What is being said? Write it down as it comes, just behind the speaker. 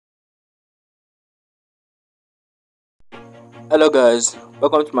Hello guys,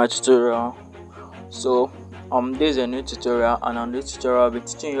 welcome to my tutorial. This is a new tutorial, and on this tutorial I'll be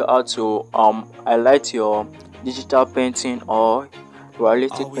teaching you how to highlight your digital painting or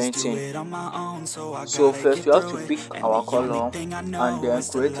realistic painting. So first we have to pick our color and then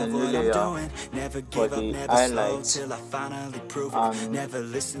create a new layer for the highlights, and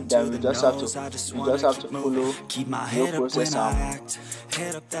then we just have to follow the process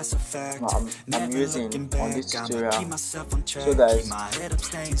I'm using on this tutorial. So guys,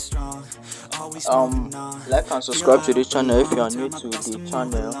 like and subscribe to this channel if you are new to the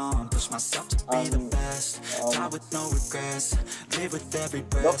channel, and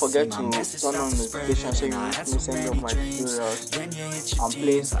don't forget to turn on notifications so you won't miss any of my tutorials, and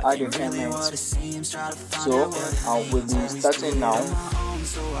please add a comment. So we'll be starting now.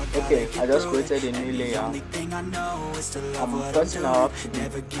 Okay, I just created a new layer. First thing I'll be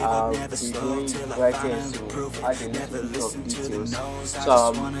doing right here is to add a little bit of details. So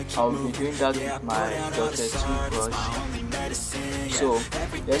I'll be doing that with my Autodesk brush. So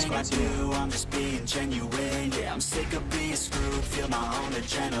let's continue. I'm just being genuine. Yeah, I'm sick of being screwed. Feel my own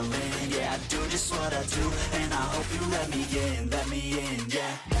adrenaline. Yeah, I do just what I do, and I hope you let me in. Let me in.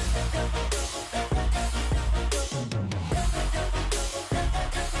 Yeah.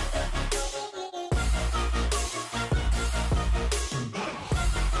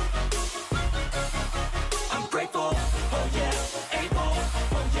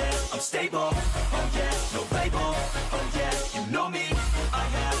 Stable, oh yeah, no label, oh yeah, you know me. I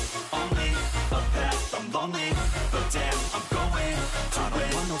have only a path, I'm lonely, but damn, I'm going to win. I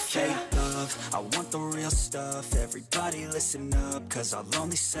don't want no fake love, I want the real stuff. Everybody listen up, cause I'll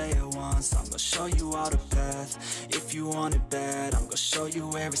only say it once. I'm gonna show you all the path. If you want it bad, I'm gonna show you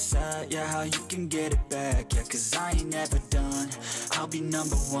where it's at. Yeah, how you can get it back. Yeah, cause I ain't never done, I'll be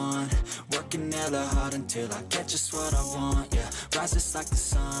number one. Working hella hard until I get just what I want. Yeah, rises like the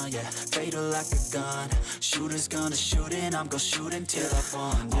sun, yeah, fatal like a gun. Shooter's gonna shoot and I'm gonna shoot until I've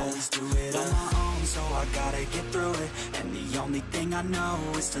won. Yeah, always do it on my own, so I gotta get through it. And the only thing I know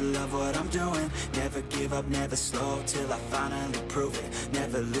is to love what I'm doing. Never give up, never slow, till I finally prove it.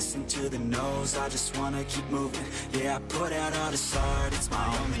 Never listen to the no's, I just wanna keep moving. Yeah, I put out all this art, it's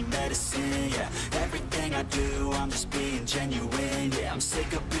my only medicine. Yeah, everything I do, I'm just being genuine. Yeah, I'm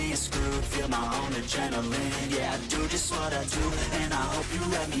sick of being screwed, feel my own adrenaline. Yeah, I do just what I do, and I hope you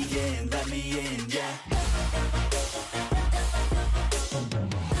let me in, yeah.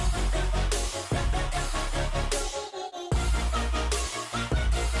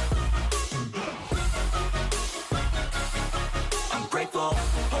 I'm grateful,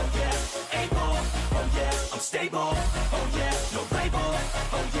 oh yeah, able, oh yeah, I'm stable, oh yeah, no label,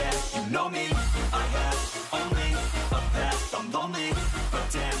 oh yeah, you know me. I have only a path, I'm lonely, but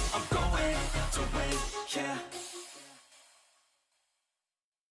damn, I'm going to win, yeah.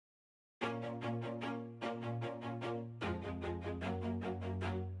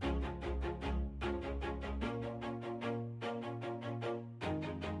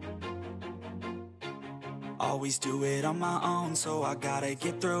 Always do it on my own, so I gotta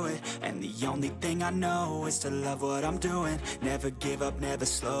get through it. And the only thing I know is to love what I'm doing. Never give up, never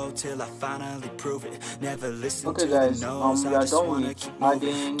slow, till I finally prove it. Never listen to the no's, I just wanna keep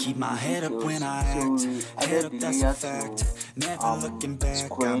moving. Keep my head up when I act, head up, that's a fact. Never looking back,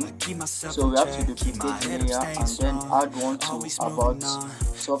 I'ma keep myself on track. Keep my head up, staying strong, always moving on.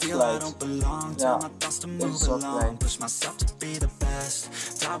 Feel I don't belong, tell my thoughts to move along. Push myself to be the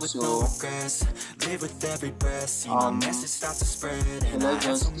best, die with no regrets. Live with every breath, see my message start to spread. And I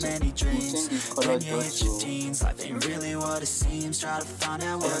have so many dreams. When you hit your teens, life ain't really what it seems. Try to find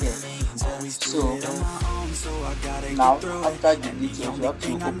out what it means. Always do it on my own, so I gotta get through it. After the details, we have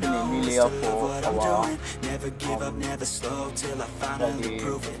to open a new layer for our never give up, never slow, till I finally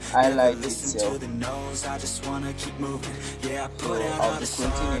prove it. highlight Listen itself. to the no's, I just wanna keep moving. Yeah, I put out all the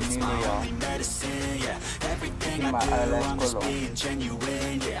art, it's my only medicine. Yeah, everything I do, I'm just being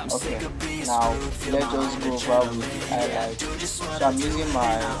genuine. Yeah, I'm sick of being now screwed, feel let's my just own go over with adrenaline. the Yeah, highlight. do just what So I I'm do, using and my I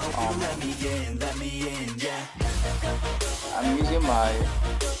hope you let me in, yeah.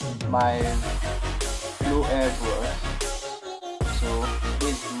 blue airbrush. So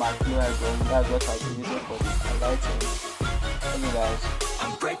this is my blue airbrush. That's what I'll be using for the highlighting. Okay guys.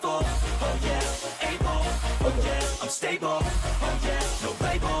 I'm grateful, oh yeah, able, oh yeah, I'm stable, oh yeah, no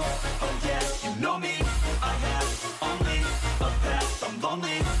label, oh yeah, you know me. I have only a path, I'm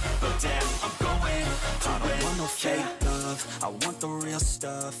lonely, but damn, I'm going to win. I don't want no fake love, I want the real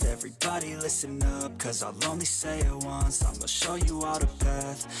stuff. Everybody listen up, cause I'll only say it once. I'm gonna show you all the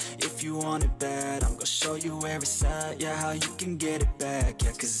path. If you want it bad, I'm gonna show you where it's at. Yeah, how you can get it back.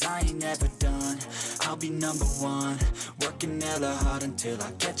 Yeah, cause I ain't never done, I'll be number one. Working hella hard until I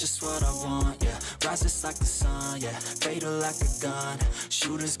get just what I want, yeah. Rises like the sun, yeah. Fatal like a gun.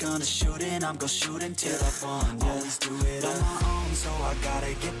 Shooters gonna shoot and I'm gonna shoot until I fall, yeah. Always do it on my own, so I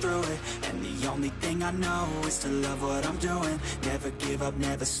gotta get through it. And the only thing I know is to love what I'm doing. Never give up,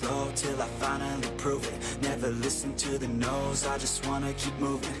 never slow, till I finally prove it. Never listen to the no's, I just wanna keep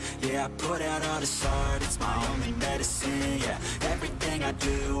moving. Yeah, I put out all this art, it's my only medicine, yeah. Everything I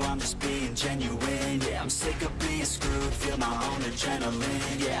do, I'm just being genuine, yeah. I'm sick of being screwed, feel my own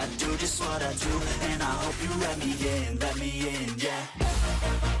adrenaline, yeah. I do just what I do, and I hope you let me in, yeah.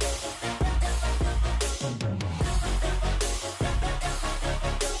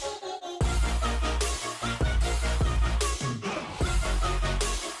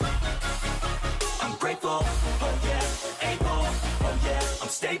 Oh yeah, able, oh yeah, I'm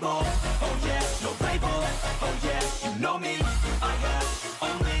stable, oh yeah, no label, oh yeah, you know me, I have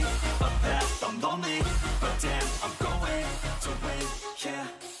only a path, I'm lonely, but damn, I'm going to win, yeah.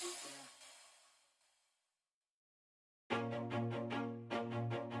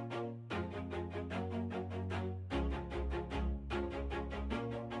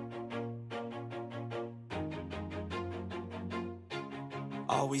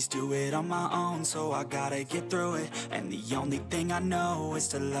 Always do it on my own, so I gotta get through it. And the only thing I know is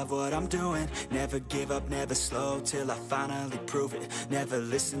to love what I'm doing. Never give up, never slow, till I finally prove it. Never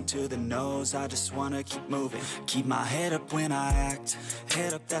listen to the no's, I just wanna keep moving. Keep my head up when I act,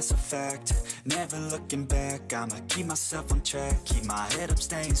 head up, that's a fact. Never looking back, I'ma keep myself on track. Keep my head up,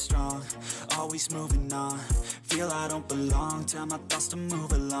 staying strong, always moving on. Feel I don't belong, tell my thoughts to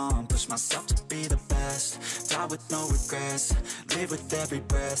move along. Push myself to be the best, die with no regrets. Live with every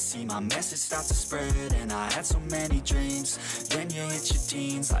breath, see my message start to spread. And I had so many dreams, then you hit your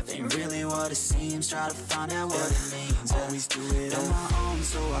teens. Life ain't really what it seems, try to find out what it means. Always do it on my own,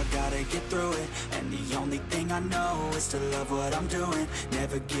 so I gotta get through it. And the only thing I know is to love what I'm doing.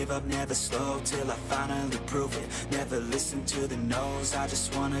 Never give up, never slow, till I finally prove it. Never listen to the no's, I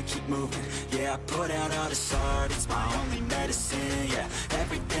just wanna keep moving. Yeah, I put out all this art, it's my only medicine, yeah.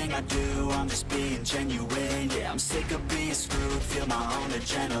 Everything I do, I'm just being genuine, yeah. I'm sick of being screwed, feel my own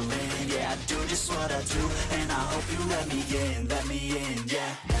adrenaline, yeah. I do just what I do, and I hope you let me in,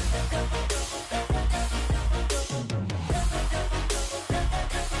 yeah.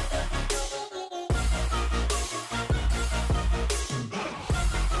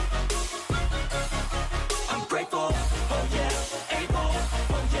 I'm grateful, oh yeah, able,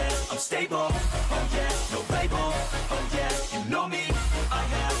 oh yeah, I'm stable, oh yeah, no label, oh yeah, you know me, I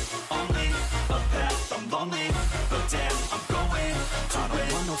have only a path, I'm lonely, but damn, I'm going to win. I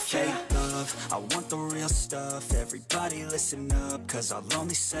don't want no fake love, I want the real stuff. Everybody listen up, cause I'll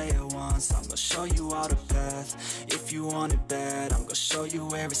only say it once. I'm gonna show you all the path, if you want it bad. I'm gonna show you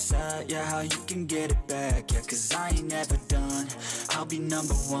where it's at, yeah, how you can get it back. Yeah, cause I ain't never done, I'll be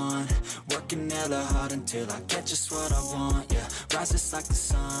number one. Working hella hard until I get just what I want, yeah. Rises like the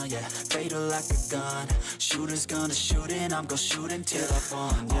sun, yeah, fatal like a gun. Shooters gonna shoot and I'm gonna shoot until I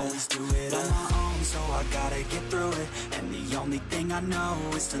fall, yeah. Always do it on my own, so I gotta get through it. And the only thing I know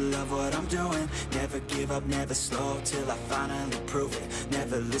is to love what I'm doing. Never give up, never slow, till I finally prove it.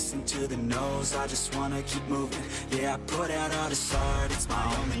 Never listen to the no's, I just wanna keep moving. Yeah, I put out all this art, it's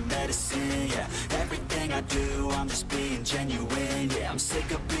my only medicine, yeah. Everything I do, I'm just being genuine, yeah. I'm sick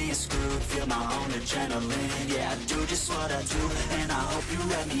of being screwed, feel my own adrenaline, yeah. I do just what I do, and I hope you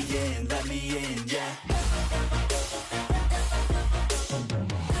let me in, yeah.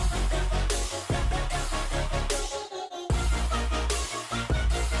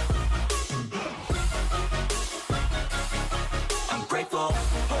 Oh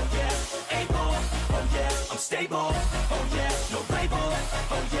yeah, able, oh yeah, I'm stable, oh yeah, no label,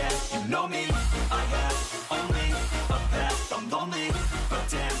 oh yeah, you know me, I have only a path, I'm lonely, but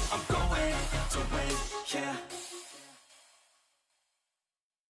damn, I'm going to win, yeah.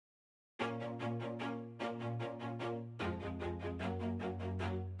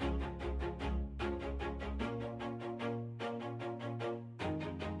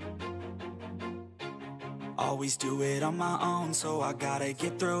 Always do it on my own, so I gotta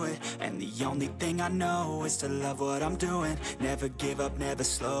get through it. And the only thing I know is to love what I'm doing. Never give up, never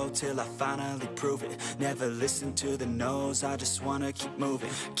slow, till I finally prove it. Never listen to the no's, I just wanna keep moving.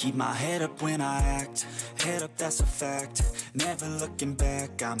 Keep my head up when I act, head up, that's a fact. Never looking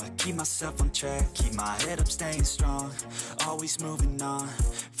back, I'ma keep myself on track. Keep my head up, staying strong, always moving on.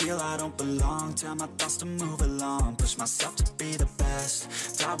 Feel I don't belong, tell my thoughts to move along. Push myself to be the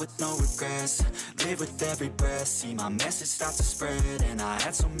best, die with no regrets. Live with every breath, see my message start to spread. And I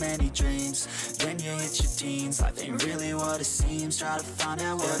had so many dreams, then you hit your teens. Life ain't really what it seems, try to find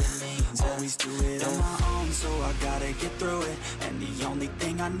out what it means. always do it on my own, so I gotta get through it. And the only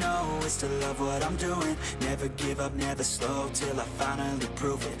thing I know is to love what I'm doing. Never give up, never slow, till I finally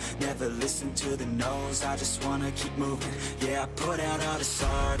prove it. Never listen to the no's, I just wanna keep moving. Yeah, I put out all this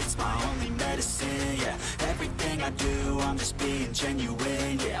art, it's my only medicine. Yeah, everything I do, I'm just being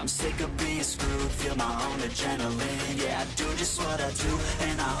genuine. Yeah, I'm sick of being screwed, feel my own adrenaline. Yeah, I do just what I do,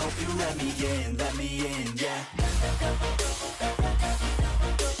 and I hope you let me in, yeah.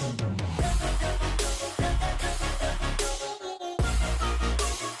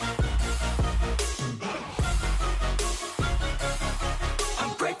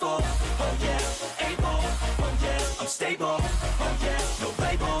 I'm grateful, oh yeah, able, oh yeah, I'm stable, oh yeah, no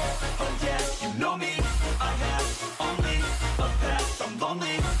label, oh yeah, you know me, I have only a path, I'm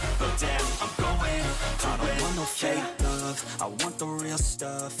lonely, but damn, I'm going to win. I don't want no fake love, I want the real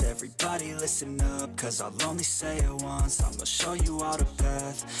stuff. Everybody listen up, cause I'll only say it once. I'm gonna show you all the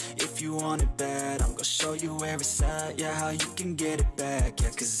path, if you want it bad. I'm gonna show you where it's at, yeah, how you can get it back. Yeah,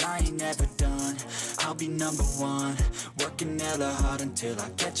 cause I ain't never done, I'll be number one. Working hella hard until I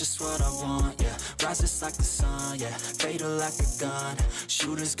get just what I want, yeah. Rises like the sun, yeah, fatal like a gun.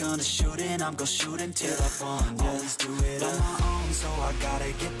 Shooters gonna shoot and I'm gonna shoot until I won, yeah. Always do it on my own, so I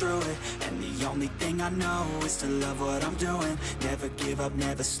gotta get through it. And the only thing I know is to love what I'm doing. Never give up,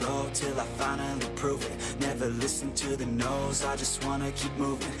 never slow, till I finally prove it. Never listen to the no's, I just wanna keep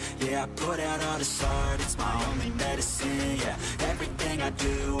moving. Yeah, I put out all this art, it's my only medicine. Yeah, everything I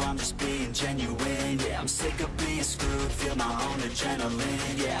do, I'm just being genuine. Yeah, I'm sick of being screwed, feel my own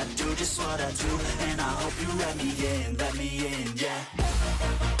adrenaline. Yeah, I do just what I do, and I hope you let me in, yeah.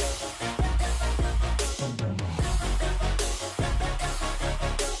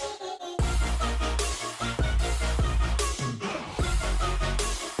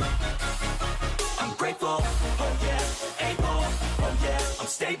 Grateful, oh yeah, able, oh yeah, I'm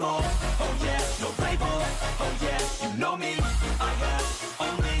stable, oh yeah, no label, oh yeah, you know me, I have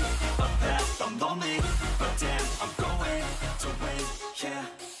only a path, I'm lonely, but damn, I'm going to win, yeah.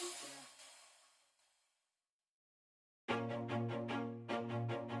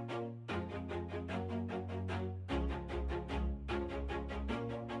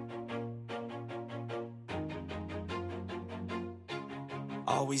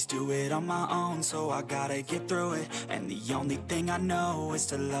 Always do it on my own, so I gotta get through it. And the only thing I know is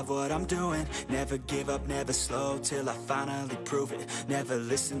to love what I'm doing. Never give up, never slow, till I finally prove it. Never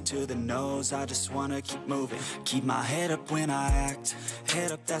listen to the no's, I just wanna keep moving. Keep my head up when I act,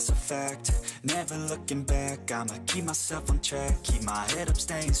 head up, that's a fact. Never looking back, I'ma keep myself on track. Keep my head up,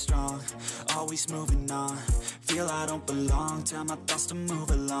 staying strong, always moving on. Feel I don't belong, tell my thoughts to move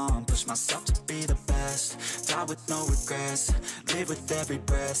along. Push myself to be the best, die with no regrets. Live with every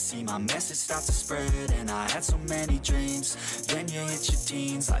breath, see my message start to spread. And I had so many dreams, then you hit your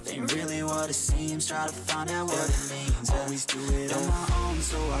teens. Life ain't really what it seems, try to find out what it means. Always do it on my own,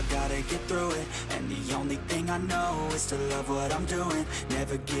 so I gotta get through it. And the only thing I know is to love what I'm doing.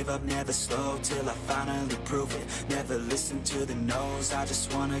 Never give up, never slow, till I finally prove it. Never listen to the no's, I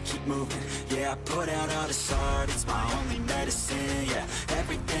just wanna keep moving. Yeah, I put out all this art, it's my only medicine. Yeah,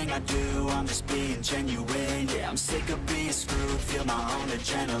 everything I do, I'm just being genuine. Yeah, I'm sick of being screwed, feel my own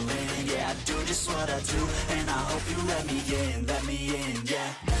adrenaline. Yeah, I do just what I do, and I hope you let me in,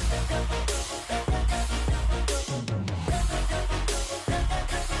 yeah.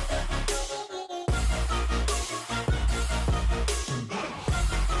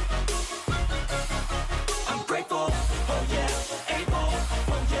 I'm grateful, oh yeah, able,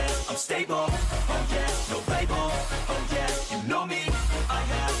 oh yeah, I'm stable, oh yeah, no label, oh yeah, you know me, I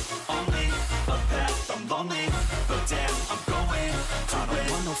have only a path, I'm lonely, but damn, I'm going to win. I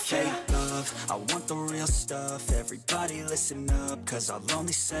don't want no fake love, I want the real stuff. Everybody listen up, cause I'll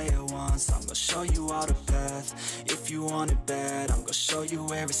only say it once. I'm gonna show you all the path, if you want it bad. I'm gonna show you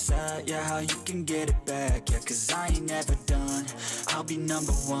where it's at, yeah, how you can get it back. Yeah, cause I ain't never done, I'll be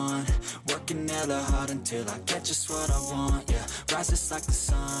number one. Working hella hard until I get just what I want, yeah. Rises like the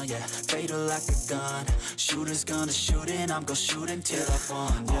sun, yeah, fatal like a gun. Shooters gonna shoot and I'm gonna shoot until I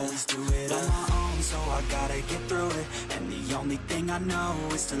won, yeah. Always do it on my own, so I gotta get through it. And the only thing I know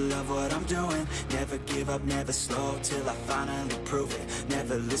is to love what I'm doing. Never give up, never slow, till I finally prove it.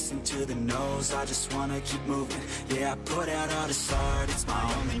 Never listen to the no's, I just wanna keep moving. Yeah, I put out all this art, it's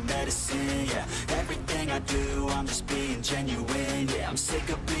my only medicine. Yeah, everything I do, I'm just being genuine. Yeah, I'm sick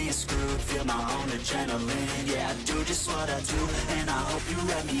of being screwed, feel my own adrenaline. Yeah, I do just what I do, and I hope you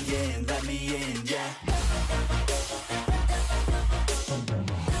let me in, yeah.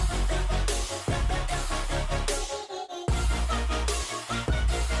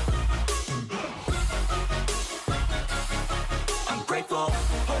 I'm grateful,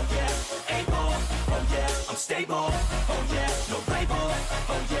 oh yeah,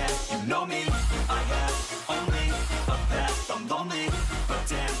 know me, I have only a path. I'm lonely, but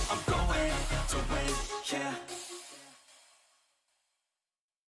damn, I'm going to win, yeah.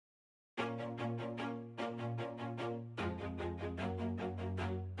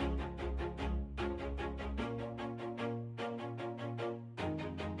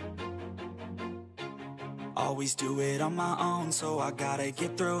 Always do it on my own, so I gotta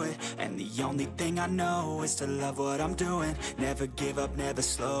get through it. And the only thing I know is to love what I'm doing. Never give up, never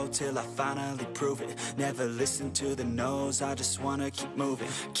slow, till I finally prove it. Never listen to the no's, I just wanna keep moving.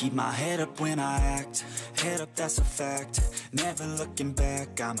 Keep my head up when I act, head up, that's a fact. Never looking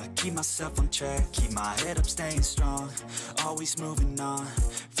back, I'ma keep myself on track. Keep my head up, staying strong, always moving on.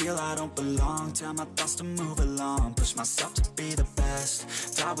 Feel I don't belong, tell my thoughts to move along. Push myself to be the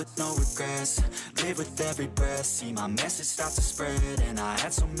best, die with no regrets. Live with every breath, see my message start to spread. And I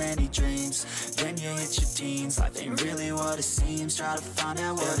had so many dreams, then you hit your teens. Life ain't really what it seems, try to find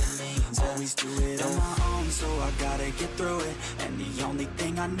out what it means. Always do it on my own, so I gotta get through it. And the only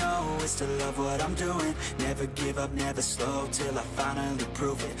thing I know is to love what I'm doing. Never give up, never slow, till I finally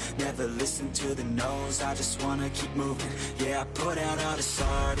prove it. Never listen to the no's, I just wanna keep moving. Yeah, I put out all this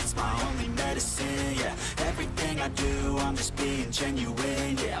art, it's my only medicine. Yeah, everything I do, I'm just being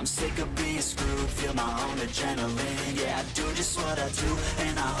genuine. Yeah, I'm sick of being screwed, feel my own adrenaline. Yeah, I do just what I do,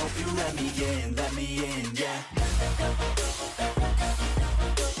 and I hope you let me in, yeah.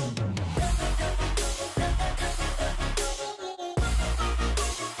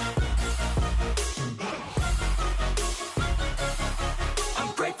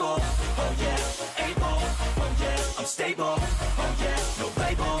 I'm grateful, oh yeah, able, oh yeah, I'm stable, oh yeah, no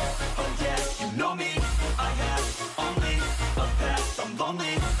label, oh yeah, you know me, I have only a path. I'm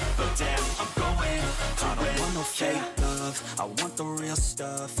lonely, but damn, I'm going to win. I don't want no fake love, I want the real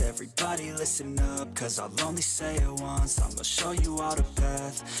stuff. Everybody listen up, cause I'll only say it once. I'm gonna show you all the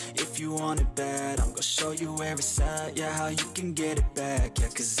path, if you want it bad. I'm gonna show you where it's at, yeah, how you can get it back. Yeah,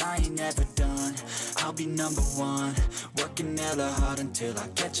 cause I ain't never done, I'll be number one. Working hella hard until I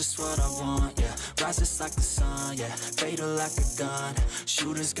get just what I want, yeah. Rises like the sun, yeah, fatal like a gun.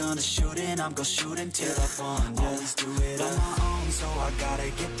 Shooters gonna shoot and I'm gonna shoot until I won, yeah. Always do it on my own, so I gotta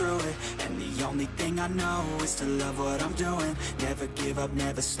get through it. And the only thing I know is to love what I'm doing. Never give up,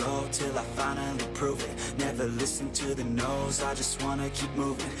 never slow, till I finally prove it. Never listen to the no's, I just wanna keep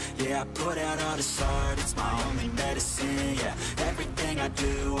moving. Yeah, I put out all this art, it's my only medicine. Yeah, everything I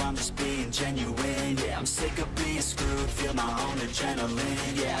do, I'm just being genuine. Yeah, I'm sick of being screwed, feel my own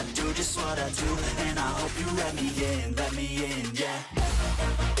adrenaline. Yeah, I do just what I do, and I hope you let me in, yeah.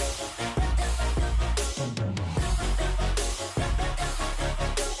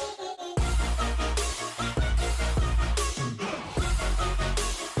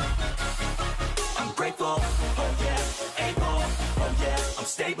 Grateful, oh yeah, able, oh yeah, I'm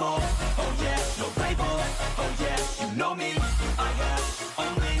stable, oh yeah, no label, oh yeah, you know me, I have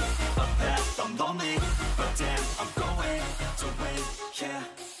only a path. I'm lonely, but damn, I'm going to win, yeah.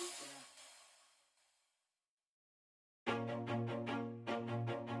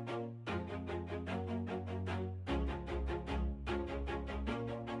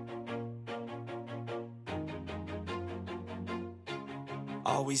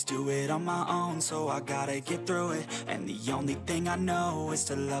 Always do it on my own, so I gotta get through it. And the only thing I know is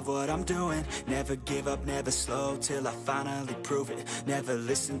to love what I'm doing. Never give up, never slow, till I finally prove it. Never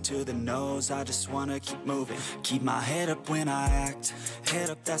listen to the no's, I just wanna keep moving. Keep my head up when I act, head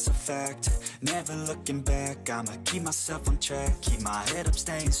up, that's a fact. Never looking back, I'ma keep myself on track. Keep my head up,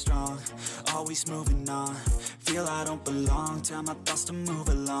 staying strong, always moving on. Feel I don't belong, tell my thoughts to move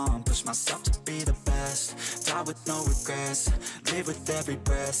along. Push myself to be the best, die with no regrets. Live with every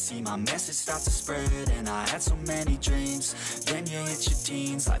breath, see my message start to spread. And I had so many dreams, then you hit your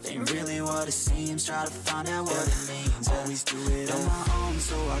teens. Life ain't really what it seems, try to find out what it means. Always do it on my own,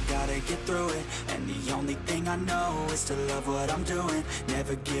 so I gotta get through it. And the only thing I know is to love what I'm doing.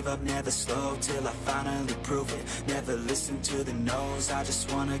 Never give up, never slow, till I finally prove it. Never listen to the no's, I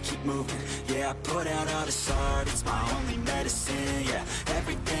just wanna keep moving. Yeah, I put out all this art, it's my only medicine. Yeah,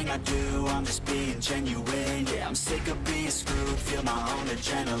 everything I do, I'm just being genuine. Yeah, I'm sick of being screwed, feel my own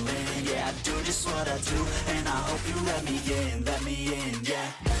adrenaline. Yeah, I do just what I do, and I hope you let me in,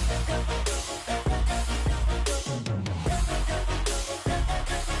 yeah.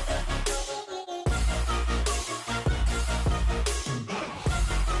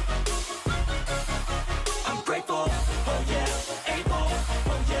 I'm grateful, oh yeah, able,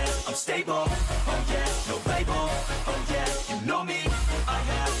 oh yeah, I'm stable, oh yeah, no label, oh yeah, you know me, I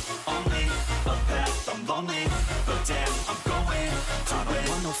have only a path. I'm lonely, but damn, I'm going to win. I don't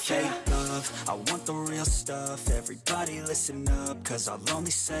want no fake love, love, I want the real stuff. Everybody listen up, cause I'll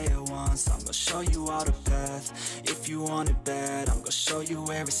only say it once. I'm gonna show you all the path. If you want it bad, I'm gonna show you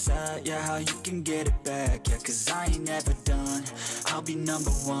where it's at. Yeah, how you can get it back. Yeah, cause I ain't never done. I'll be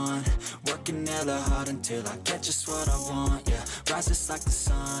number one, working hella hard until I get just what I want. Yeah, rises like the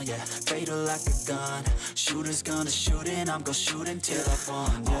sun, yeah, fatal like a gun. Shooters gonna shoot and I'm gonna shoot until I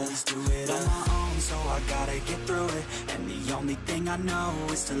won. Yeah, always do it on my own, so I gotta get through it. And the only thing I know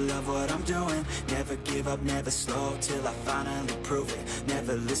is to love what I'm doing. Never give up, never slow, till I finally prove it.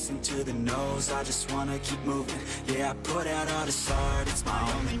 Never listen to the no's, I just wanna keep moving. Yeah, I put out all this art, it's my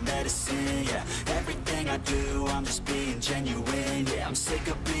only medicine. Yeah, everything I do, I'm just being genuine. Yeah, I'm sick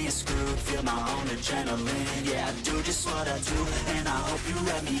of being screwed, feel my own adrenaline. Yeah, I do just what I do, and I hope you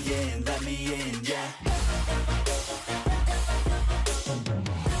let me in, yeah.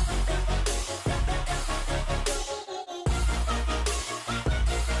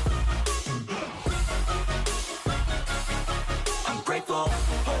 Grateful,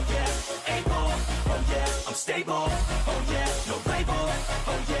 oh yeah, able, oh yeah, I'm stable, oh yeah, no label,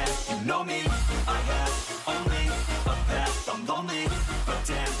 oh yeah, you know me, I have only a path, I'm lonely, but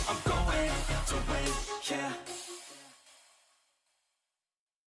damn, I'm going to win, yeah.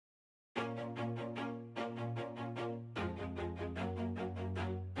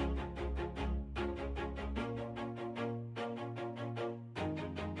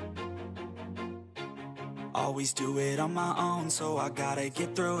 Always do it on my own, so I gotta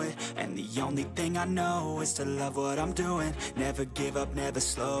get through it. And the only thing I know is to love what I'm doing. Never give up, never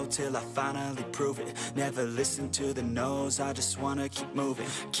slow, till I finally prove it. Never listen to the no's, I just wanna keep moving.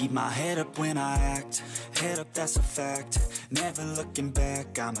 Keep my head up when I act, head up, that's a fact. Never looking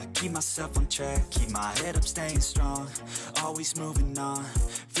back, I'ma keep myself on track. Keep my head up, staying strong, always moving on.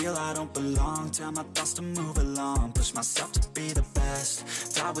 Feel I don't belong, tell my thoughts to move along. Push myself to be the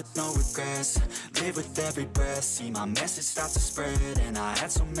best, die with no regrets. Live with every breath, see my message start to spread. And I had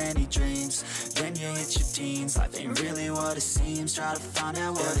so many dreams, then you hit your teens. Life ain't really what it seems, try to find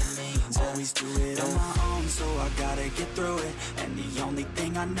out what it means. Always do it on my own, so I gotta get through it. And the only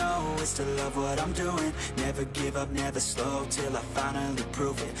thing I know is to love what I'm doing. Never give up, never slow, till I finally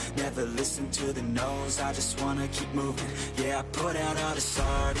prove it. Never listen to the no's, I just wanna keep moving. Yeah, I put out all this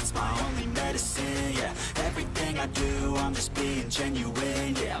art, it's my only medicine. Yeah, everything I do, I'm just being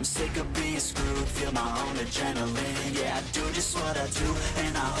genuine. Yeah, I'm sick of being screwed, feel my own adrenaline. Yeah, I do just what I do,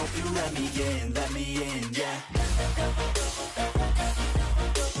 and I hope you let me in, yeah.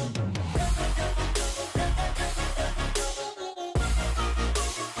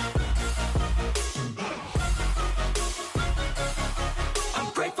 I'm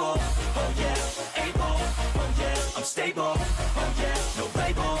grateful, oh yeah, able, oh yeah, I'm stable, oh yeah, no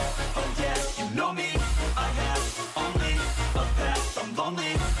label, oh yeah, you know me, I have only a path, I'm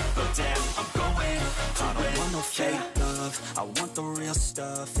lonely, but damn, I'm going to win. I don't want no fake love, I want the real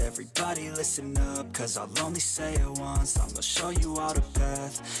stuff. Everybody listen up, cause I'll only say it once. I'm gonna show you all the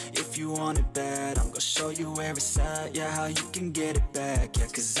path. If you want it bad, I'm gonna show you where it's at. Yeah, how you can get it back. Yeah,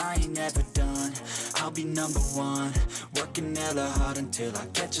 cause I ain't never done, I'll be number one, working hella hard until I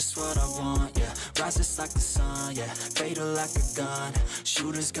get just what I want. Yeah, rises like the sun, yeah, fatal like a gun.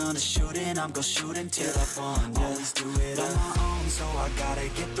 Shooters gonna shoot and I'm gonna shoot until I won. Yeah, always do it on my own, so I gotta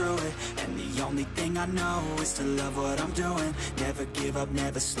get through it. And the only thing I know is to love what I'm doing. Never give up,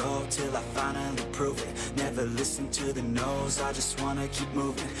 never slow, till I finally prove it. Never listen to the no's, I just wanna keep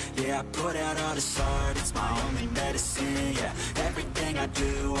moving. Yeah, I put out all this art, it's my only medicine. Yeah, everything I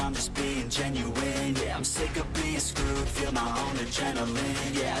do, I'm just being genuine. Yeah, I'm sick of being screwed, feel my own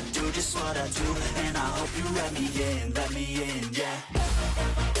adrenaline. Yeah, I do just what I do, and I hope you let me in, yeah.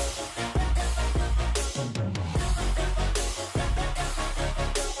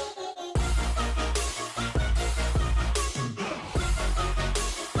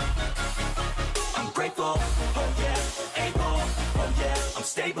 Grateful, oh yeah, able, oh yeah, I'm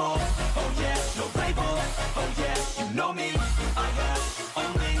stable, oh yeah, no label, oh yeah, you know me, I have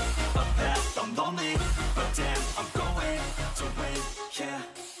only a path, I'm lonely, but damn, I'm going to win, yeah.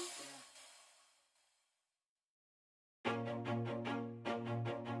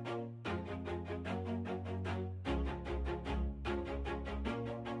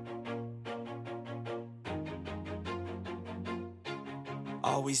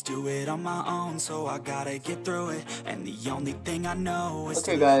 always do it on my own, so I gotta get through it. And the only thing I know is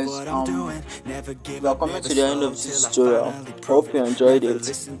Okay to love guys, what I'm doing. Never give we are up, coming never to the end of slow, this till I tutorial. finally prove Hope you it. enjoyed Never it.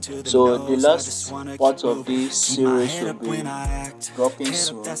 listen to the So the no's, I just last wanna part keep of moving. this Keep my series head will up when be I act. dropping Head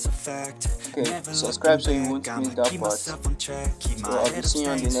up, soon. that's a fact. Okay, Never subscribe so looking you won't back, miss I'ma that keep part. myself on track. Keep So my I'll head be up, seeing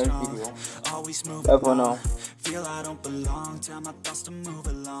you on the staying next strong. video. Always moving Bye for on. now. Feel I don't belong. Tell my thoughts to move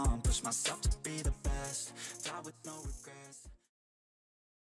along. Push myself to be the best. Die with no regrets.